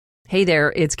Hey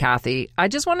there, it's Kathy. I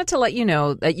just wanted to let you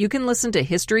know that you can listen to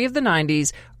History of the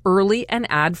 90s early and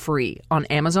ad-free on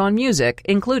Amazon Music,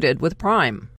 included with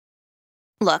Prime.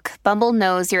 Look, Bumble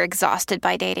knows you're exhausted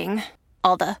by dating.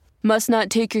 All the, must not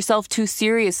take yourself too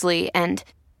seriously, and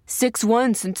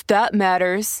 6'1" since that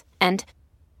matters, and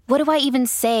what do I even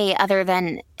say other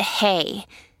than, hey?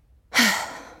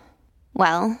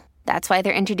 Well, that's why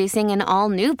they're introducing an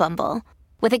all-new Bumble,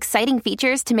 with exciting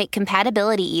features to make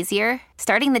compatibility easier,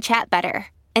 starting the chat better,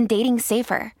 and dating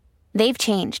safer. They've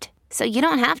changed, so you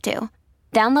don't have to.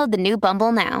 Download the new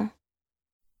Bumble now.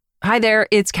 Hi there,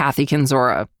 it's Kathy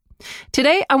Kinzora.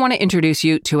 Today, I want to introduce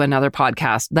you to another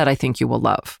podcast that I think you will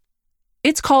love.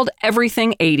 It's called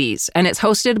Everything 80s, and it's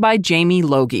hosted by Jamie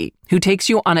Logie, who takes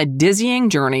you on a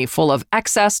dizzying journey full of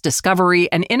excess, discovery,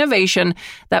 and innovation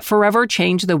that forever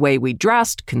changed the way we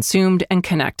dressed, consumed, and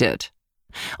connected.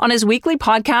 On his weekly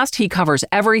podcast, he covers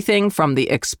everything from the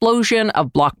explosion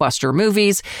of blockbuster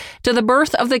movies to the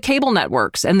birth of the cable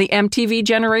networks and the MTV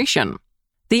generation.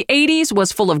 The 80s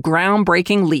was full of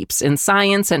groundbreaking leaps in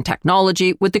science and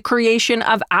technology, with the creation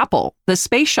of Apple, the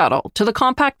space shuttle, to the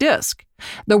compact disc.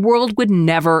 The world would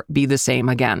never be the same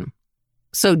again.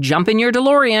 So jump in your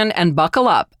DeLorean and buckle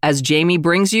up as Jamie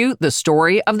brings you the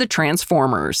story of the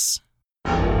Transformers.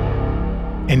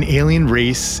 An alien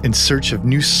race in search of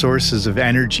new sources of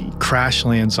energy crash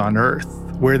lands on Earth,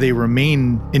 where they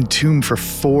remain entombed for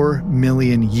 4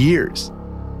 million years.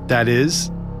 That is,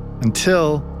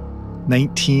 until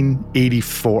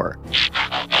 1984.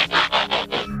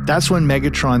 That's when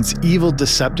Megatron's evil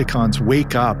Decepticons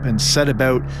wake up and set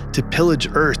about to pillage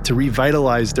Earth to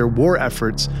revitalize their war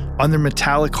efforts on their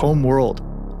metallic homeworld,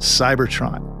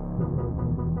 Cybertron.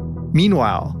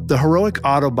 Meanwhile, the heroic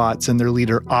Autobots and their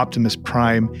leader Optimus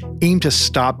Prime aim to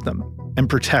stop them and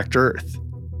protect Earth.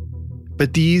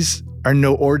 But these are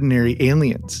no ordinary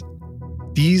aliens.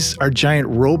 These are giant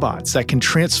robots that can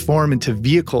transform into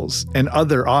vehicles and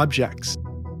other objects.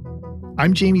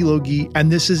 I'm Jamie Logie, and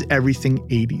this is Everything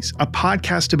 80s, a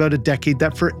podcast about a decade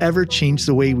that forever changed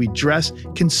the way we dress,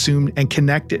 consumed, and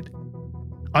connected.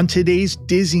 On today's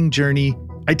dizzying journey,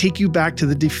 I take you back to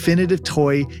the definitive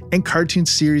toy and cartoon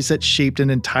series that shaped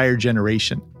an entire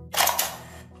generation.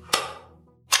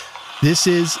 This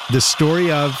is the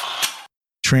story of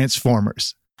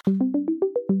Transformers.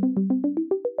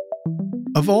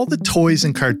 Of all the toys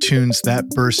and cartoons that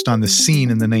burst on the scene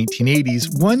in the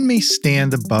 1980s, one may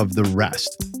stand above the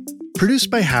rest. Produced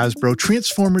by Hasbro,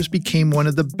 Transformers became one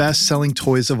of the best-selling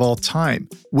toys of all time,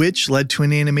 which led to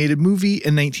an animated movie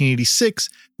in 1986,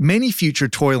 many future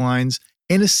toy lines,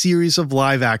 and a series of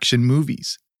live-action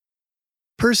movies.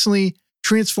 Personally,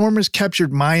 Transformers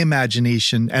captured my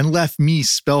imagination and left me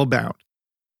spellbound.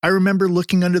 I remember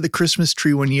looking under the Christmas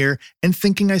tree one year and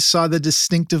thinking I saw the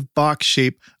distinctive box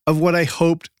shape of what I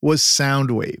hoped was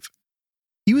Soundwave.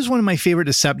 He was one of my favorite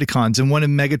Decepticons and one of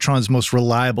Megatron's most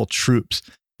reliable troops,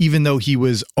 even though he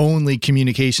was only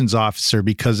communications officer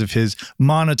because of his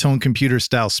monotone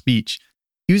computer-style speech.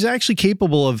 He was actually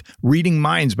capable of reading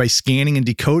minds by scanning and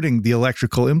decoding the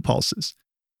electrical impulses.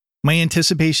 My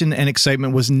anticipation and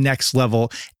excitement was next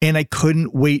level, and I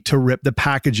couldn't wait to rip the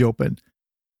package open.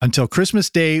 Until Christmas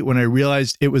Day, when I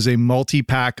realized it was a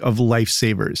multi-pack of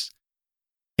lifesavers.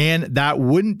 And that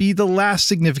wouldn't be the last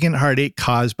significant heartache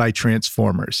caused by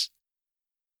Transformers.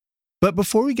 But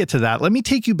before we get to that, let me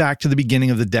take you back to the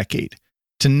beginning of the decade,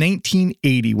 to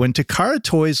 1980, when Takara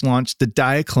Toys launched the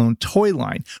Diaclone toy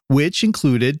line, which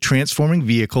included transforming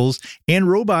vehicles and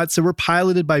robots that were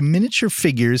piloted by miniature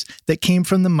figures that came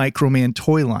from the Microman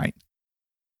toy line.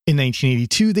 In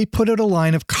 1982, they put out a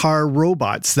line of car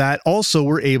robots that also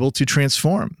were able to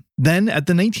transform. Then, at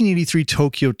the 1983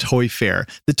 Tokyo Toy Fair,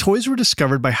 the toys were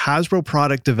discovered by Hasbro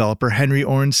product developer Henry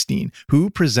Orenstein,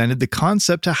 who presented the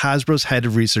concept to Hasbro's head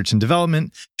of research and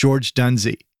development, George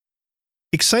Dunze.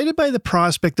 Excited by the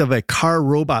prospect of a car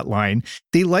robot line,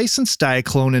 they licensed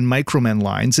Diaclone and Microman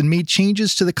lines and made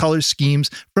changes to the color schemes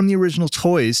from the original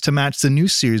toys to match the new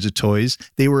series of toys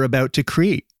they were about to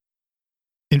create.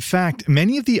 In fact,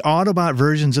 many of the Autobot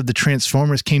versions of the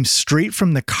Transformers came straight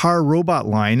from the car robot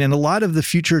line, and a lot of the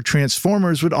future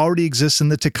Transformers would already exist in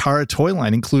the Takara toy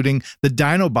line, including the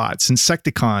Dinobots,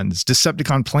 Insecticons,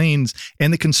 Decepticon planes,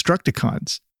 and the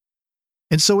Constructicons.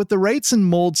 And so with the rights and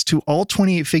molds to all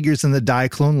 28 figures in the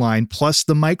Diaclone line plus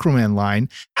the Microman line,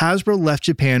 Hasbro left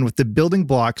Japan with the building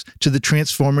blocks to the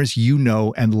Transformers you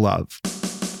know and love.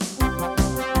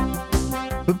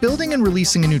 But building and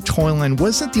releasing a new toy line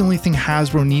wasn't the only thing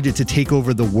Hasbro needed to take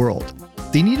over the world.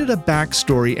 They needed a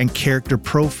backstory and character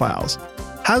profiles.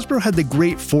 Hasbro had the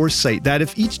great foresight that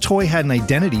if each toy had an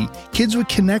identity, kids would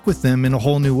connect with them in a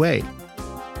whole new way.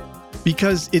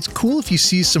 Because it's cool if you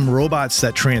see some robots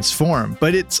that transform,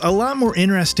 but it's a lot more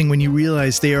interesting when you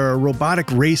realize they are a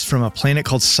robotic race from a planet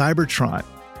called Cybertron.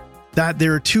 That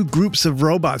there are two groups of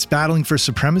robots battling for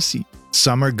supremacy.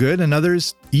 Some are good and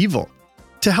others evil.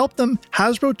 To help them,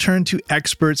 Hasbro turned to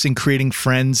experts in creating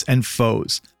friends and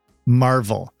foes,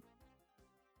 Marvel.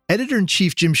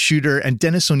 Editor-in-chief Jim Shooter and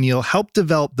Dennis O'Neil helped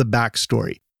develop the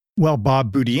backstory, while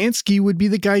Bob Budiansky would be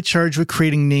the guy charged with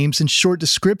creating names and short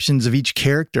descriptions of each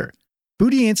character.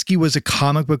 Budiansky was a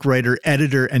comic book writer,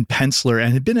 editor, and penciler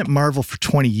and had been at Marvel for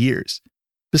 20 years.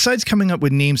 Besides coming up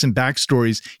with names and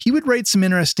backstories, he would write some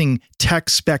interesting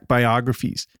tech-spec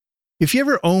biographies. If you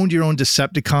ever owned your own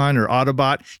Decepticon or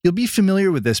Autobot, you'll be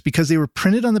familiar with this because they were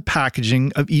printed on the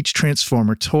packaging of each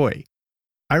Transformer toy.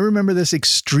 I remember this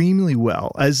extremely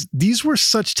well, as these were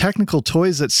such technical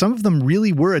toys that some of them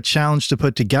really were a challenge to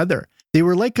put together. They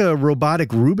were like a robotic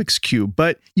Rubik's Cube,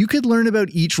 but you could learn about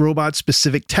each robot's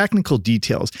specific technical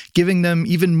details, giving them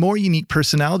even more unique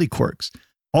personality quirks.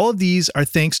 All of these are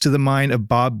thanks to the mind of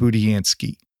Bob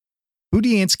Budiansky.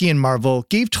 Budiansky and Marvel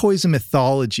gave toys a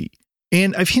mythology.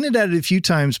 And I've hinted at it a few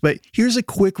times, but here's a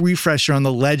quick refresher on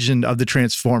the legend of the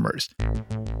Transformers.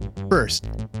 First,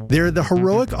 there are the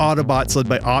heroic Autobots led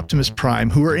by Optimus Prime,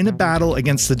 who are in a battle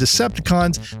against the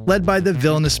Decepticons led by the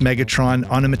villainous Megatron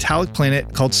on a metallic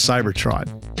planet called Cybertron.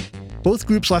 Both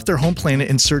groups left their home planet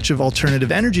in search of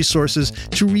alternative energy sources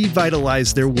to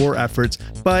revitalize their war efforts,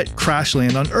 but crash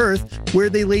land on Earth, where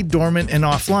they lay dormant and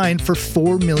offline for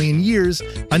 4 million years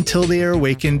until they are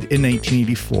awakened in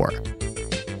 1984.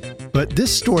 But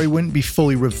this story wouldn't be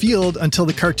fully revealed until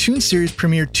the cartoon series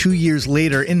premiered 2 years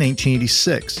later in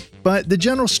 1986. But the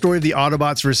general story of the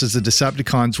Autobots versus the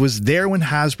Decepticons was there when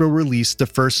Hasbro released the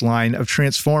first line of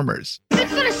Transformers.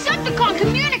 It's the Decepticon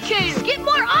communicator! Get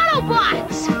more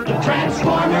Autobots!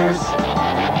 Transformers,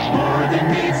 more than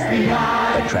meets the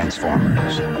eye. The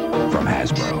Transformers from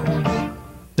Hasbro.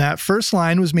 That first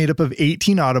line was made up of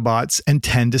 18 Autobots and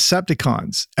 10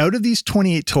 Decepticons. Out of these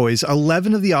 28 toys,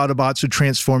 11 of the Autobots would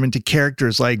transform into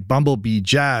characters like Bumblebee,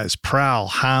 Jazz, Prowl,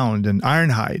 Hound, and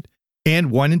Ironhide, and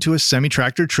one into a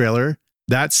semi-tractor trailer.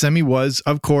 That semi was,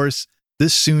 of course, the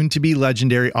soon-to-be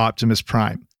legendary Optimus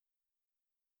Prime.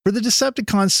 For the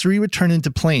Decepticons, 3 would turn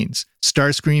into planes: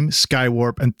 Starscream,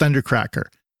 Skywarp, and Thundercracker.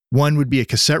 1 would be a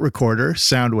cassette recorder,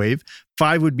 Soundwave,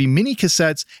 5 would be mini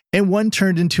cassettes, and 1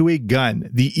 turned into a gun,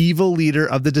 the evil leader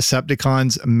of the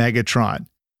Decepticons, Megatron.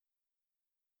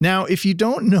 Now, if you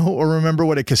don't know or remember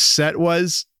what a cassette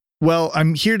was, well,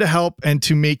 I'm here to help and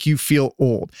to make you feel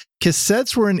old.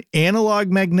 Cassettes were an analog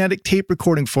magnetic tape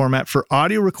recording format for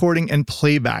audio recording and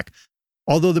playback.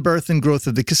 Although the birth and growth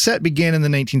of the cassette began in the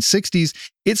 1960s,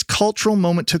 its cultural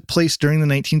moment took place during the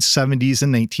 1970s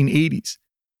and 1980s.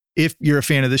 If you're a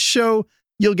fan of the show,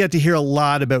 you'll get to hear a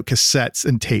lot about cassettes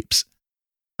and tapes.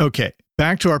 Okay,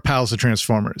 back to our pals the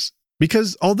Transformers.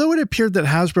 Because although it appeared that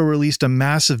Hasbro released a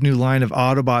massive new line of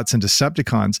Autobots and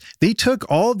Decepticons, they took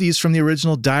all of these from the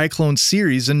original Diaclone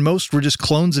series, and most were just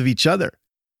clones of each other.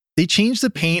 They changed the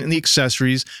paint and the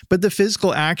accessories, but the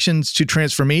physical actions to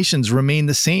transformations remained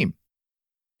the same.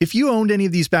 If you owned any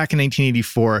of these back in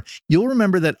 1984, you'll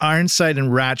remember that Ironside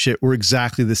and Ratchet were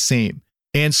exactly the same.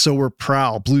 And so were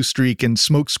Prowl, Bluestreak, and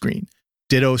Smokescreen.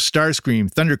 Ditto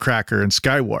Starscream, Thundercracker, and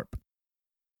Skywarp.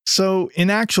 So, in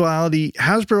actuality,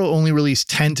 Hasbro only released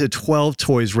 10 to 12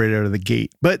 toys right out of the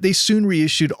gate, but they soon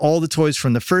reissued all the toys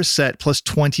from the first set plus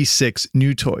 26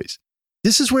 new toys.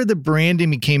 This is where the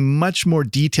branding became much more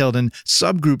detailed and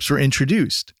subgroups were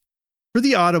introduced. For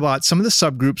the Autobots, some of the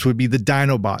subgroups would be the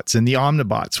Dinobots and the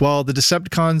Omnibots, while the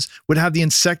Decepticons would have the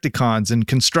Insecticons and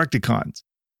Constructicons.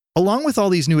 Along with all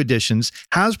these new additions,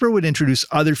 Hasbro would introduce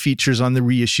other features on the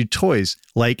reissued toys,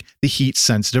 like the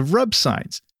heat-sensitive rub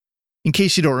signs. In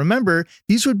case you don't remember,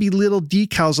 these would be little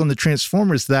decals on the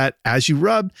Transformers that, as you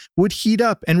rubbed, would heat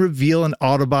up and reveal an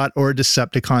Autobot or a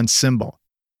Decepticon symbol.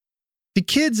 To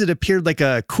kids, it appeared like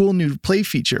a cool new play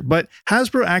feature, but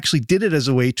Hasbro actually did it as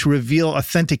a way to reveal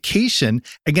authentication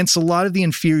against a lot of the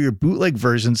inferior bootleg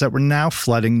versions that were now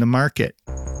flooding the market.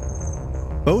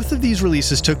 Both of these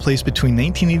releases took place between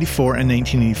 1984 and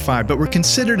 1985, but were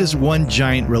considered as one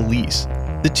giant release.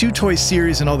 The 2-toy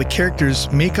series and all the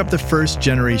characters make up the first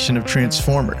generation of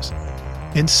Transformers.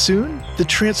 And soon, the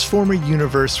Transformer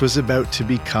universe was about to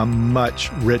become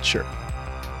much richer.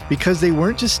 Because they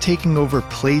weren't just taking over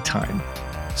playtime.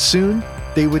 Soon,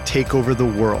 they would take over the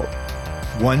world,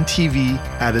 one TV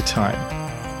at a time.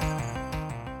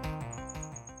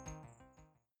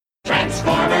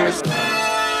 Transformers!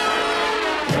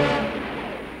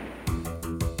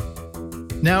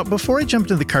 Now, before I jump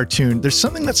into the cartoon, there's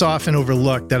something that's often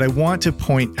overlooked that I want to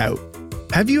point out.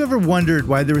 Have you ever wondered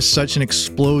why there was such an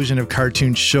explosion of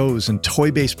cartoon shows and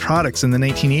toy-based products in the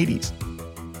 1980s?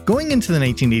 Going into the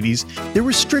 1980s, there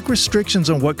were strict restrictions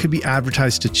on what could be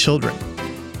advertised to children.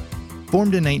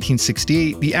 Formed in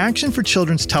 1968, the Action for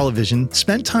Children's Television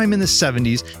spent time in the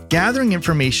 70s gathering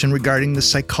information regarding the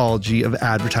psychology of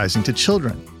advertising to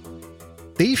children.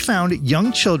 They found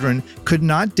young children could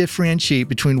not differentiate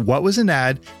between what was an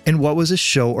ad and what was a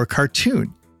show or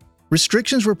cartoon.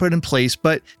 Restrictions were put in place,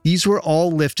 but these were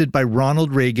all lifted by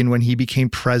Ronald Reagan when he became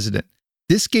president.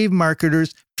 This gave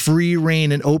marketers free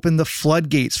rein and opened the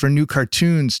floodgates for new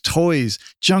cartoons, toys,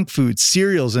 junk food,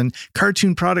 cereals, and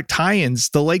cartoon product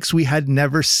tie-ins, the likes we had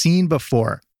never seen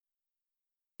before.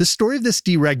 The story of this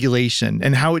deregulation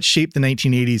and how it shaped the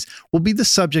 1980s will be the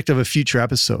subject of a future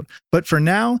episode. But for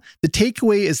now, the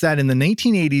takeaway is that in the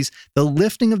 1980s, the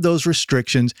lifting of those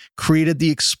restrictions created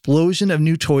the explosion of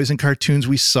new toys and cartoons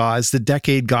we saw as the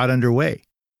decade got underway.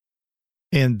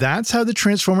 And that's how the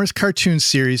Transformers cartoon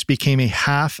series became a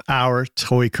half-hour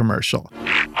toy commercial.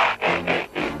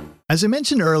 As I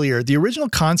mentioned earlier, the original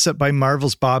concept by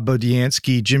Marvel's Bob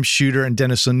Budiansky, Jim Shooter, and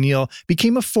Dennis O'Neil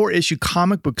became a 4-issue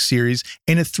comic book series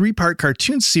and a 3-part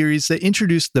cartoon series that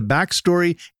introduced the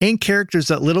backstory and characters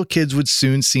that little kids would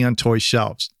soon see on toy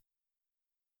shelves.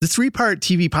 The 3-part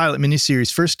TV pilot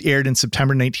miniseries first aired in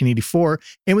September 1984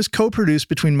 and was co-produced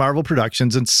between Marvel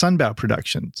Productions and Sunbow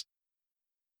Productions.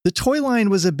 The toy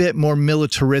line was a bit more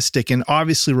militaristic and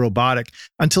obviously robotic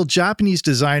until Japanese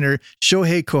designer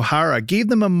Shohei Kohara gave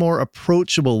them a more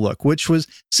approachable look, which was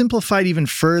simplified even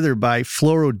further by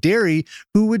Floro Dery,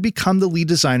 who would become the lead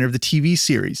designer of the TV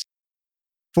series.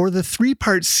 For the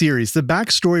 3-part series, the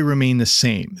backstory remained the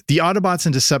same. The Autobots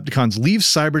and Decepticons leave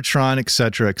Cybertron,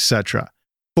 etc., etc.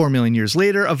 4 million years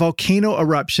later, a volcano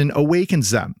eruption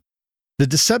awakens them. The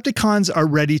Decepticons are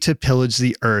ready to pillage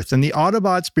the Earth, and the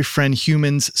Autobots befriend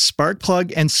humans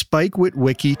Sparkplug and Spike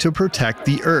Witwicky to protect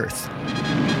the Earth.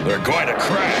 They're going to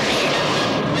crash.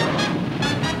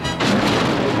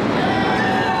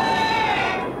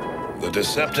 The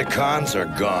Decepticons are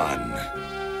gone.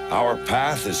 Our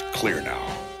path is clear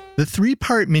now. The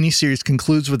 3-part miniseries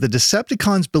concludes with the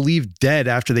Decepticons believed dead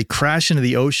after they crash into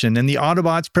the ocean, and the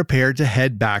Autobots prepare to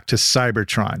head back to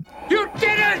Cybertron. You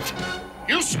did it!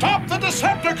 You stopped the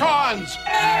Decepticons!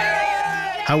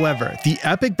 However, the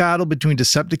epic battle between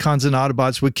Decepticons and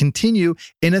Autobots would continue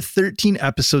in a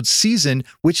 13-episode season,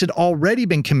 which had already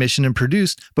been commissioned and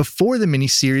produced before the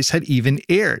miniseries had even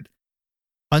aired.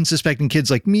 Unsuspecting kids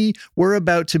like me were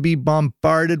about to be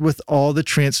bombarded with all the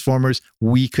Transformers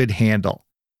we could handle.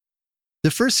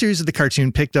 The first series of the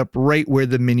cartoon picked up right where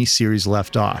the miniseries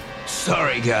left off.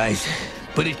 Sorry, guys,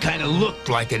 but it kind of looked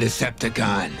like a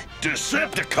Decepticon.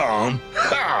 Decepticon?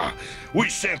 Ha! We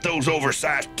sent those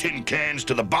oversized tin cans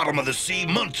to the bottom of the sea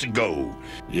months ago.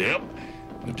 Yep,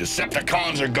 the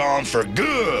Decepticons are gone for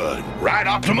good. Right,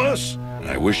 Optimus?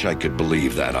 I wish I could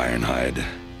believe that, Ironhide.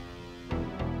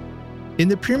 In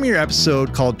the premiere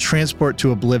episode called Transport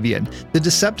to Oblivion, the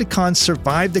Decepticons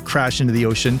survived the crash into the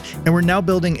ocean and were now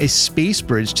building a space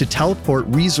bridge to teleport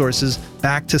resources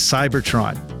back to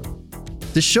Cybertron.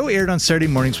 The show aired on Saturday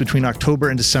mornings between October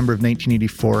and December of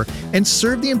 1984 and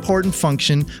served the important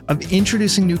function of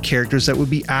introducing new characters that would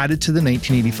be added to the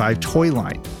 1985 toy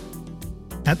line.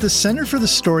 At the center for the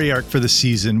story arc for the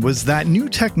season was that new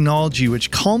technology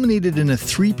which culminated in a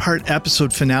 3-part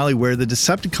episode finale where the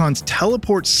Decepticons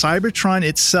teleport Cybertron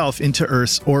itself into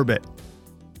Earth's orbit.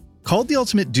 Called the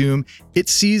Ultimate Doom, it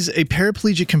sees a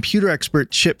paraplegic computer expert,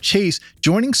 Chip Chase,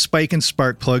 joining Spike and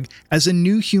Sparkplug as a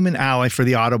new human ally for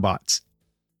the Autobots.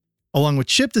 Along with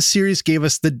Chip, the series gave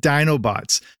us the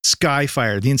Dinobots,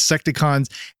 Skyfire, the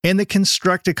Insecticons, and the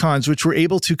Constructicons, which were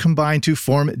able to combine to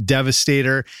form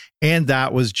Devastator, and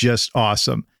that was just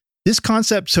awesome. This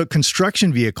concept took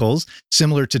construction vehicles,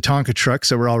 similar to Tonka trucks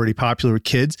that were already popular with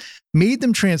kids, made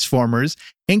them Transformers,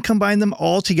 and combined them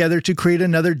all together to create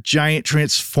another giant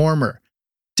Transformer.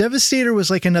 Devastator was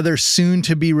like another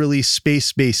soon-to-be-released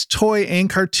space-based toy and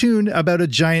cartoon about a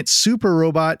giant super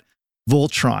robot,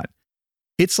 Voltron.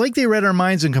 It's like they read our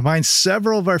minds and combined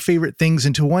several of our favorite things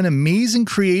into one amazing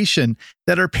creation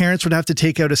that our parents would have to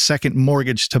take out a second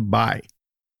mortgage to buy.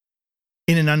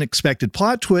 In an unexpected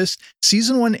plot twist,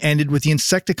 Season 1 ended with the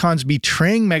Insecticons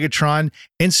betraying Megatron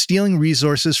and stealing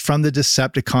resources from the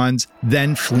Decepticons,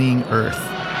 then fleeing Earth.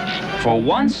 For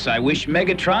once, I wish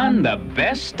Megatron the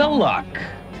best of luck.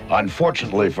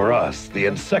 Unfortunately for us, the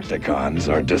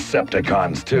Insecticons are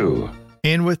Decepticons too.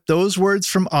 And with those words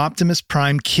from Optimus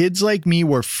Prime, kids like me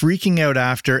were freaking out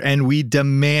after, and we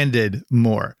demanded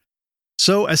more.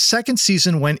 So a second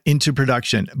season went into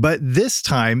production, but this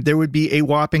time there would be a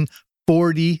whopping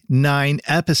 49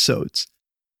 episodes.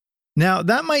 Now,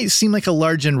 that might seem like a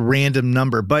large and random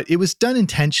number, but it was done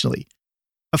intentionally.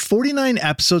 A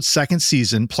 49-episode second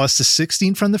season plus the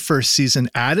 16 from the first season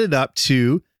added up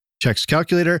to, checks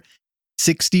calculator,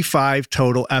 65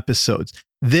 total episodes.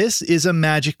 This is a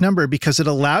magic number because it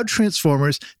allowed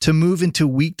Transformers to move into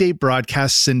weekday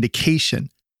broadcast syndication.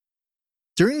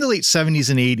 During the late 70s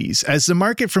and 80s, as the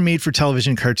market for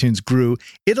made-for-television cartoons grew,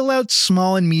 it allowed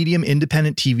small and medium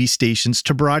independent TV stations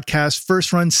to broadcast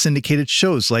first-run syndicated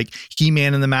shows like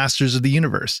He-Man and the Masters of the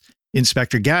Universe,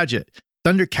 Inspector Gadget,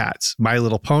 Thundercats, My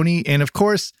Little Pony, and of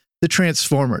course, the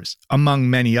Transformers, among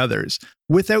many others,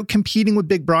 without competing with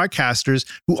big broadcasters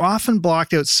who often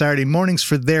blocked out Saturday mornings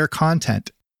for their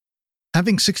content.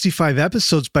 Having 65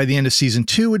 episodes by the end of season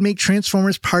 2 would make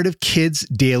Transformers part of kids'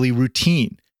 daily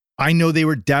routine. I know they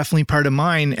were definitely part of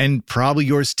mine and probably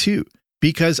yours too,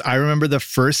 because I remember the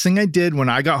first thing I did when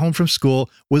I got home from school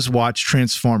was watch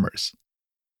Transformers.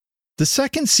 The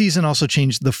second season also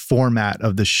changed the format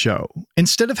of the show.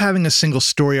 Instead of having a single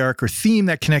story arc or theme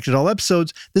that connected all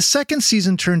episodes, the second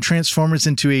season turned Transformers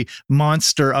into a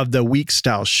monster of the week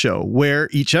style show, where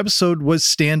each episode was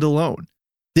standalone.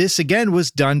 This again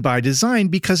was done by design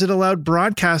because it allowed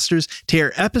broadcasters to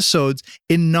air episodes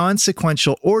in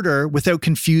non-sequential order without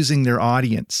confusing their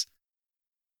audience.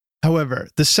 However,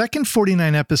 the second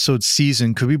 49-episode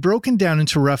season could be broken down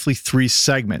into roughly 3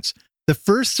 segments. The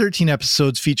first 13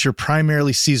 episodes feature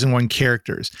primarily season 1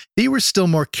 characters. They were still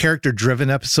more character-driven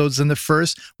episodes than the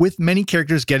first, with many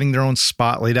characters getting their own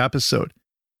spotlight episode.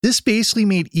 This basically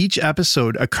made each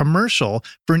episode a commercial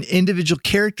for an individual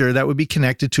character that would be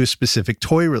connected to a specific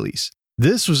toy release.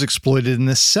 This was exploited in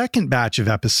the second batch of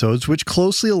episodes, which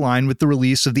closely aligned with the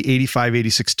release of the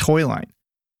 85-86 toy line.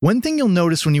 One thing you'll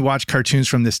notice when you watch cartoons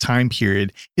from this time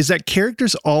period is that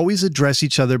characters always address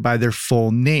each other by their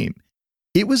full name.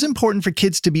 It was important for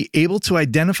kids to be able to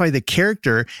identify the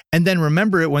character and then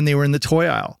remember it when they were in the toy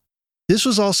aisle. This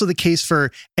was also the case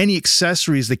for any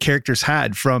accessories the characters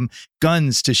had, from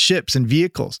guns to ships and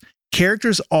vehicles.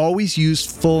 Characters always used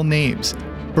full names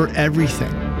for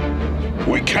everything.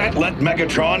 We can't let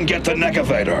Megatron get the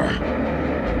Negavator.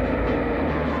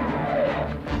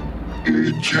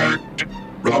 Eject,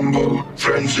 rumble,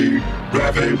 frenzy,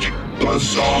 ravage,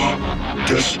 huzzah,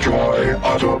 destroy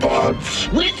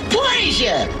Autobots. With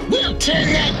pleasure! We'll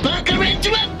turn that bunker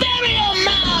into a burial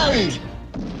mound!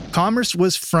 Commerce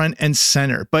was front and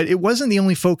center, but it wasn't the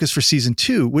only focus for season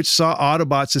 2, which saw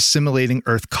Autobots assimilating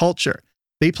Earth culture.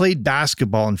 They played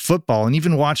basketball and football and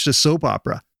even watched a soap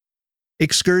opera.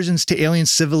 Excursions to alien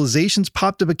civilizations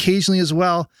popped up occasionally as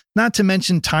well, not to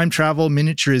mention time travel,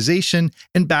 miniaturization,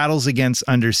 and battles against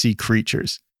undersea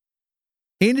creatures.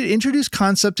 And it introduced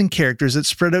concepts and characters that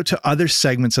spread out to other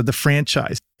segments of the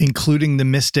franchise, including the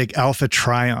mystic Alpha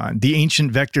Trion, the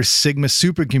ancient Vector Sigma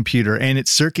supercomputer and its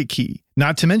circuit key,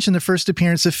 not to mention the first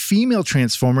appearance of female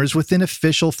Transformers within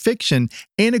official fiction,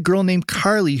 and a girl named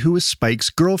Carly who was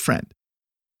Spike's girlfriend.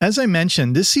 As I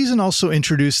mentioned, this season also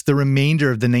introduced the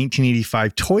remainder of the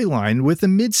 1985 toy line with a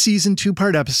mid-season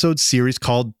 2-part episode series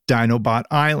called Dinobot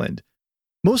Island.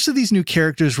 Most of these new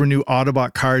characters were new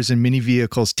Autobot cars and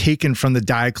mini-vehicles taken from the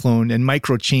Diaclone and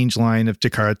Micro-Change line of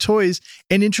Takara Toys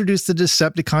and introduced the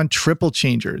Decepticon Triple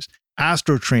Changers,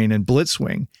 Astrotrain and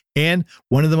Blitzwing, and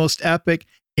one of the most epic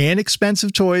and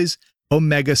expensive toys,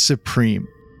 Omega Supreme.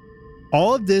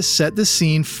 All of this set the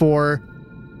scene for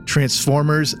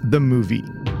Transformers the movie.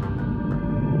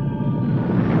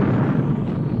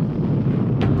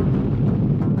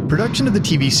 Production of the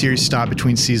TV series stopped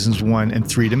between seasons 1 and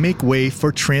 3 to make way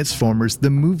for Transformers the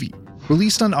movie.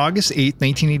 Released on August 8,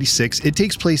 1986, it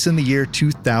takes place in the year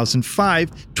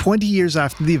 2005, 20 years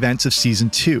after the events of season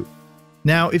 2.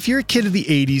 Now, if you're a kid of the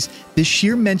 80s, the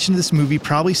sheer mention of this movie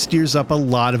probably stirs up a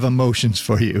lot of emotions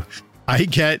for you. I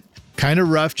get kind of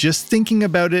rough just thinking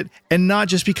about it, and not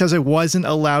just because I wasn't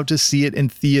allowed to see it in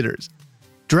theaters.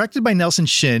 Directed by Nelson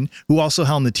Shin, who also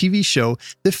helmed the TV show,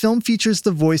 the film features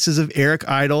the voices of Eric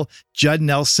Idle, Judd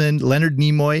Nelson, Leonard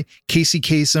Nimoy, Casey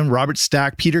Kasem, Robert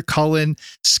Stack, Peter Cullen,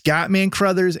 Scatman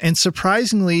Crothers, and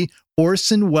surprisingly,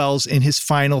 Orson Welles in his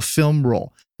final film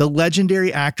role. The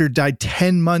legendary actor died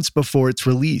 10 months before its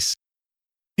release.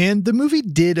 And the movie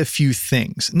did a few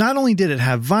things. Not only did it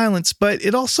have violence, but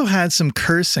it also had some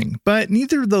cursing. But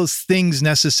neither of those things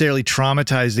necessarily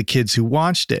traumatized the kids who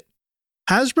watched it.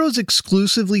 Hasbro's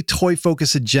exclusively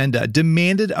toy-focused agenda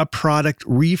demanded a product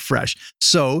refresh,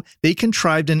 so they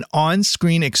contrived an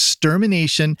on-screen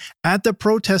extermination at the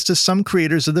protest of some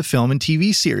creators of the film and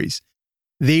TV series.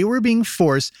 They were being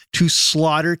forced to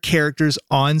slaughter characters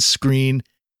on screen,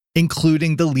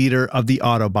 including the leader of the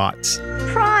Autobots.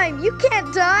 Prime, you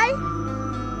can't die!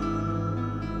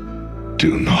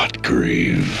 Do not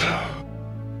grieve.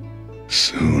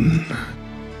 Soon,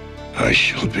 I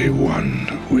shall be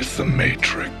one with the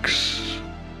Matrix.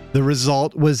 The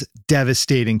result was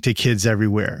devastating to kids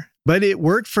everywhere. But it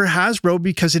worked for Hasbro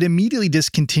because it immediately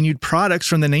discontinued products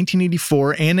from the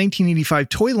 1984 and 1985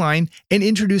 toy line and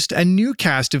introduced a new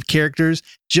cast of characters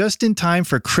just in time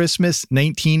for Christmas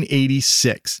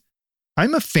 1986.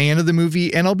 I'm a fan of the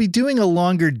movie, and I'll be doing a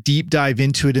longer deep dive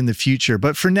into it in the future,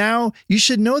 but for now, you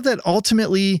should know that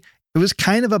ultimately, it was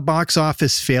kind of a box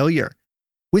office failure.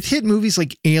 With hit movies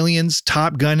like Aliens,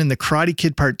 Top Gun, and The Karate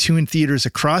Kid Part 2 in theaters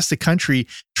across the country,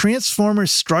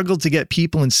 Transformers struggled to get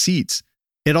people in seats.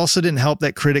 It also didn't help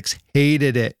that critics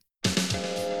hated it.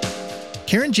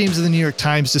 Karen James of the New York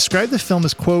Times described the film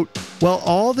as, quote, "While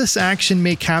all this action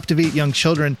may captivate young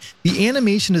children, the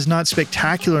animation is not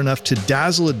spectacular enough to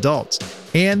dazzle adults,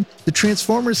 and the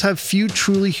Transformers have few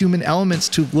truly human elements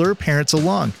to lure parents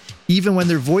along, even when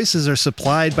their voices are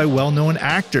supplied by well-known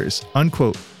actors,"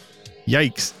 unquote.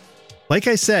 Yikes. Like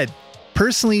I said,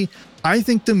 personally, I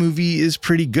think the movie is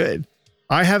pretty good.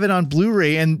 I have it on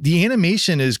Blu-ray, and the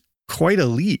animation is quite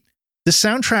elite. The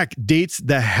soundtrack dates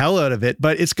the hell out of it,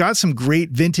 but it's got some great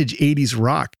vintage 80s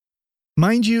rock.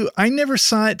 Mind you, I never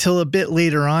saw it till a bit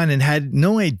later on and had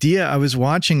no idea I was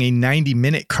watching a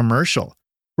 90-minute commercial.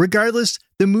 Regardless,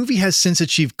 the movie has since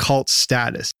achieved cult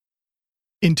status.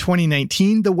 In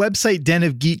 2019, the website Den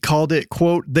of Geek called it,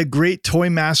 quote, "The Great Toy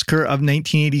Massacre of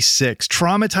 1986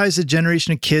 traumatized a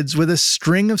generation of kids with a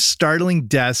string of startling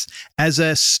deaths as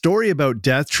a story about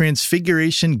death,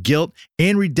 transfiguration, guilt,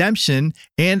 and redemption,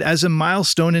 and as a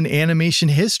milestone in animation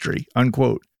history,"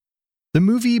 unquote. The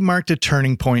movie marked a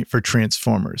turning point for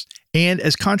Transformers, and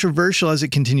as controversial as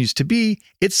it continues to be,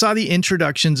 it saw the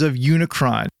introductions of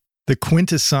Unicron, the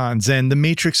Quintessons, and the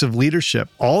Matrix of Leadership,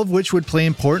 all of which would play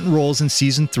important roles in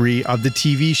Season 3 of the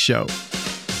TV show.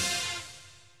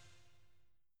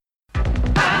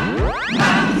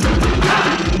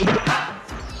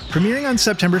 Premiering on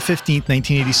September 15,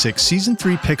 1986, Season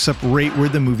 3 picks up right where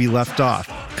the movie left off,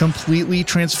 completely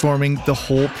transforming the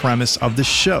whole premise of the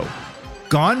show.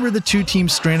 Gone were the two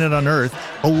teams stranded on Earth,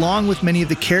 along with many of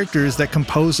the characters that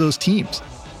compose those teams.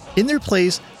 In their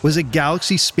place was a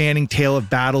galaxy-spanning tale of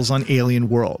battles on alien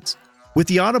worlds. With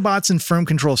the Autobots in firm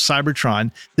control of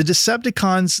Cybertron, the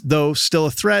Decepticons, though still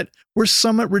a threat, were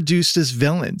somewhat reduced as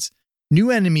villains.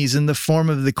 New enemies in the form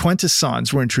of the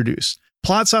Quintessons were introduced.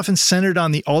 Plots often centered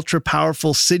on the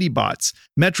ultra-powerful Citybots,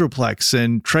 Metroplex,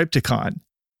 and Trypticon.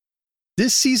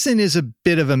 This season is a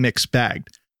bit of a mixed bag.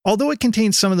 Although it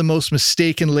contains some of the most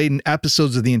mistake-laden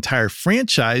episodes of the entire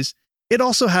franchise, it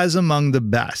also has among the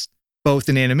best, both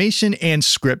in animation and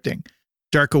scripting.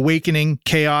 Dark Awakening,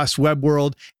 Chaos, Web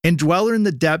World, and Dweller in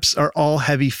the Depths are all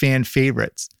heavy fan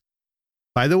favorites.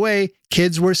 By the way,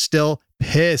 kids were still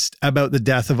pissed about the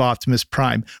death of Optimus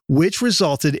Prime, which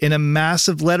resulted in a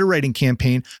massive letter writing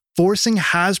campaign forcing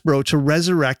Hasbro to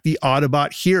resurrect the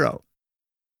Autobot hero.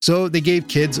 So they gave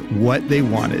kids what they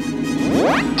wanted.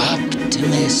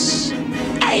 Optimus.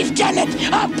 I've done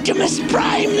it! Optimus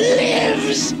Prime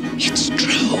lives! It's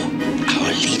true.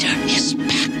 Our leader is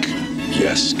back.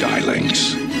 Yes,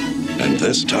 Skylynx. And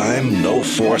this time, no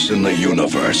force in the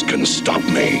universe can stop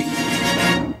me.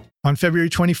 On February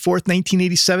 24th,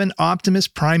 1987, Optimus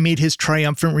Prime made his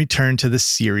triumphant return to the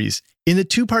series. In the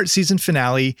two-part season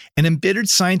finale, an embittered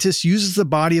scientist uses the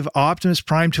body of Optimus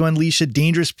Prime to unleash a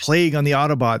dangerous plague on the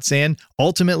Autobots and,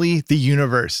 ultimately, the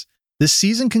universe. The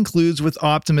season concludes with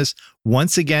Optimus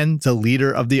once again the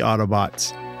leader of the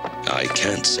Autobots. I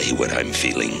can't say what I'm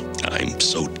feeling. I'm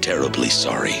so terribly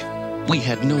sorry. We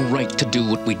had no right to do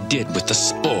what we did with the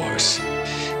spores.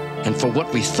 And for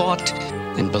what we thought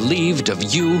and believed of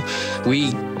you,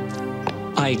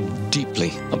 I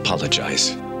deeply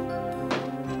apologize.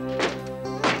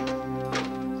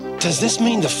 Does this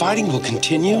mean the fighting will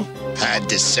continue? Had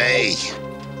to say.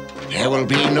 There will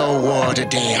be no war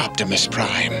today, Optimus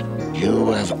Prime.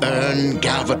 You have earned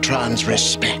Galvatron's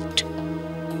respect.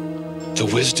 The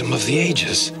wisdom of the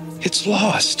ages. It's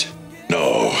lost.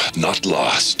 No, not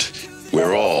lost.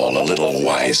 We're all a little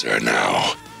wiser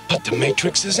now. But the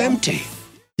Matrix is empty.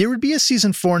 There would be a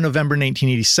season 4 in November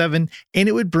 1987, and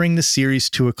it would bring the series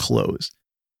to a close.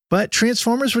 But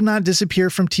Transformers would not disappear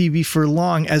from TV for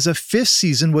long, as a 5th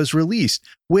season was released,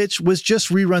 which was just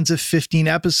reruns of 15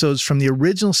 episodes from the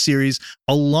original series,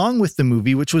 along with the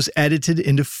movie, which was edited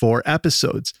into 4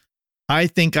 episodes. I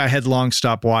think I had long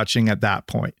stopped watching at that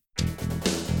point.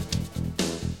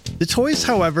 The toys,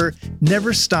 however,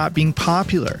 never stopped being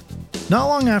popular. Not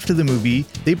long after the movie,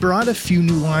 they brought a few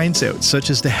new lines out, such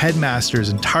as the Headmasters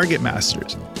and Target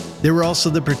Masters. There were also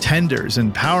the Pretenders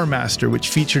and Power Master, which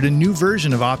featured a new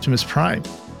version of Optimus Prime.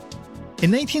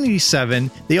 In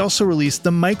 1987, they also released the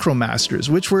Micromasters,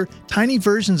 which were tiny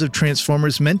versions of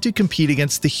Transformers meant to compete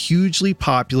against the hugely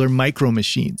popular Micro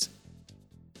Machines.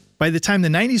 By the time the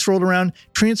 90s rolled around,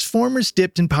 Transformers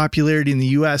dipped in popularity in the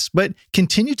US, but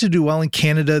continued to do well in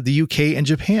Canada, the UK, and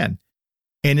Japan.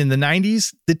 And in the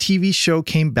 90s, the TV show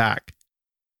came back.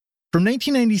 From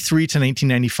 1993 to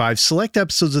 1995, select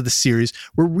episodes of the series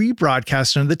were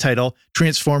rebroadcast under the title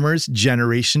Transformers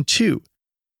Generation 2.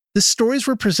 The stories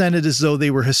were presented as though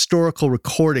they were historical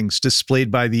recordings displayed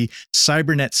by the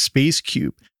Cybernet Space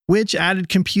Cube, which added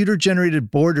computer-generated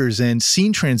borders and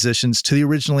scene transitions to the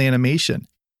original animation.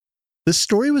 The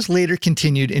story was later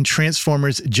continued in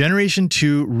Transformers Generation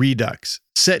 2 Redux,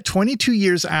 set 22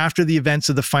 years after the events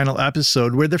of the final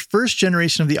episode, where the first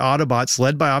generation of the Autobots,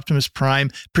 led by Optimus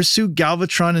Prime, pursue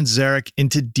Galvatron and Zarek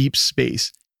into deep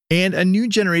space, and a new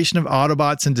generation of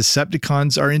Autobots and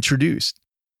Decepticons are introduced.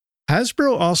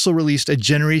 Hasbro also released a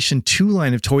Generation 2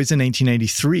 line of toys in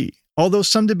 1993, although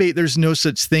some debate there's no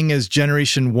such thing as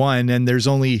Generation 1 and there's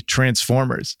only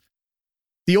Transformers.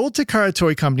 The old Takara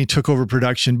Toy Company took over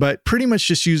production, but pretty much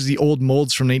just used the old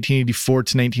molds from 1984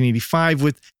 to 1985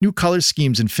 with new color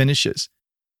schemes and finishes.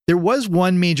 There was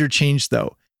one major change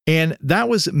though, and that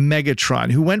was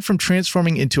Megatron, who went from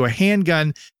transforming into a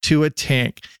handgun to a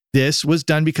tank. This was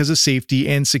done because of safety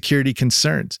and security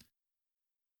concerns.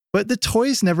 But the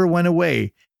toys never went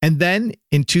away, and then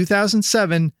in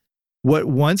 2007, what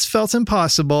once felt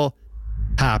impossible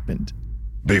happened.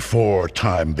 Before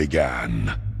time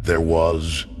began, there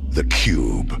was the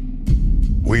cube.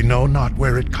 We know not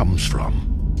where it comes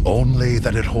from, only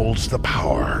that it holds the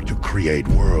power to create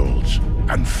worlds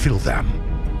and fill them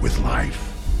with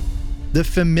life. The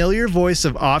familiar voice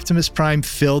of Optimus Prime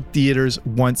filled theaters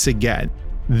once again.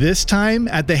 This time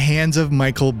at the hands of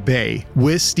Michael Bay,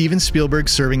 with Steven Spielberg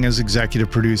serving as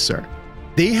executive producer.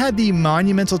 They had the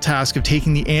monumental task of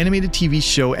taking the animated TV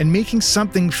show and making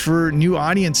something for new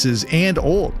audiences and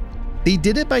old. They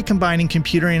did it by combining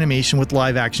computer animation with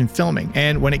live action filming,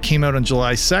 and when it came out on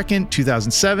July 2nd,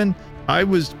 2007, I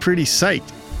was pretty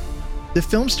psyched. The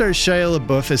film stars Shia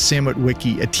LaBeouf as Sam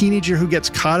Witwicky, a teenager who gets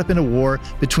caught up in a war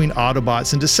between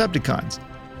Autobots and Decepticons.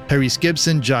 Tyrese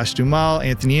Gibson, Josh Duhamel,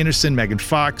 Anthony Anderson, Megan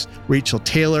Fox, Rachel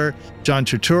Taylor, John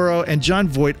Turturro, and Jon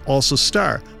Voight also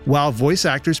star, while voice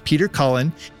actors Peter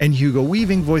Cullen and Hugo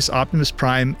Weaving voice Optimus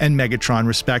Prime and Megatron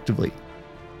respectively.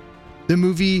 The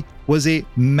movie was a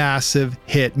massive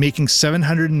hit, making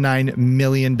 $709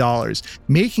 million,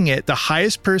 making it the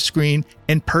highest per screen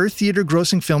and per theater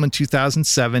grossing film in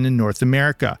 2007 in North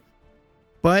America.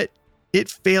 But it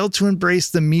failed to embrace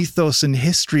the mythos and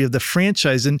history of the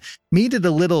franchise and made it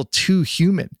a little too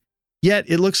human. Yet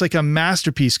it looks like a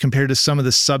masterpiece compared to some of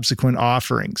the subsequent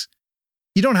offerings.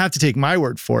 You don't have to take my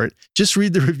word for it, just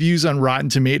read the reviews on Rotten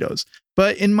Tomatoes.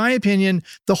 But in my opinion,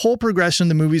 the whole progression of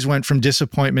the movies went from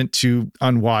disappointment to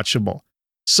unwatchable.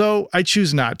 So I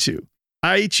choose not to.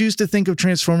 I choose to think of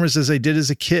Transformers as I did as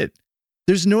a kid.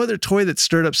 There's no other toy that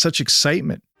stirred up such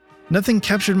excitement. Nothing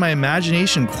captured my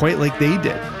imagination quite like they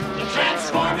did. The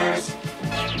Transformers,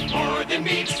 more than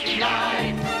meets the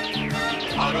eye.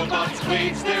 Autobots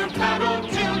wage their battle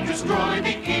to destroy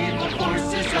the evil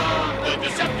forces of the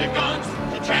Decepticons,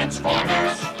 the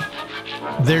Transformers.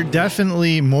 They're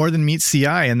definitely more than meets the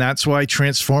eye, and that's why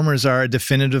Transformers are a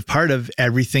definitive part of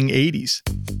everything 80s.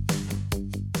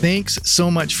 Thanks so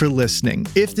much for listening.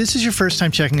 If this is your first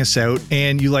time checking us out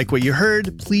and you like what you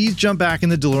heard, please jump back in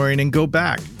the DeLorean and go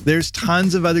back. There's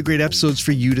tons of other great episodes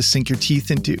for you to sink your teeth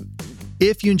into.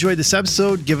 If you enjoyed this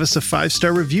episode, give us a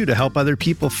 5-star review to help other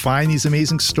people find these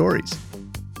amazing stories.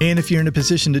 And if you're in a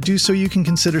position to do so, you can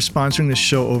consider sponsoring the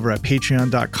show over at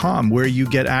patreon.com, where you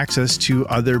get access to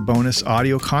other bonus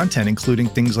audio content, including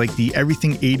things like the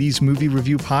Everything 80s Movie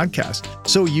Review podcast.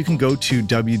 So you can go to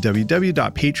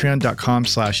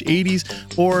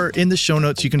www.patreon.com/80s, or in the show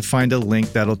notes, you can find a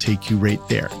link that'll take you right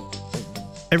there.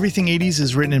 Everything 80s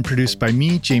is written and produced by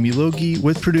me, Jamie Logie,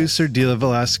 with producer Dila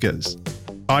Velasquez.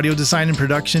 Audio design and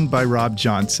production by Rob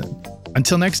Johnson.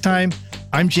 Until next time,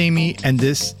 I'm Jamie, and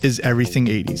this is Everything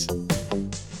 80s.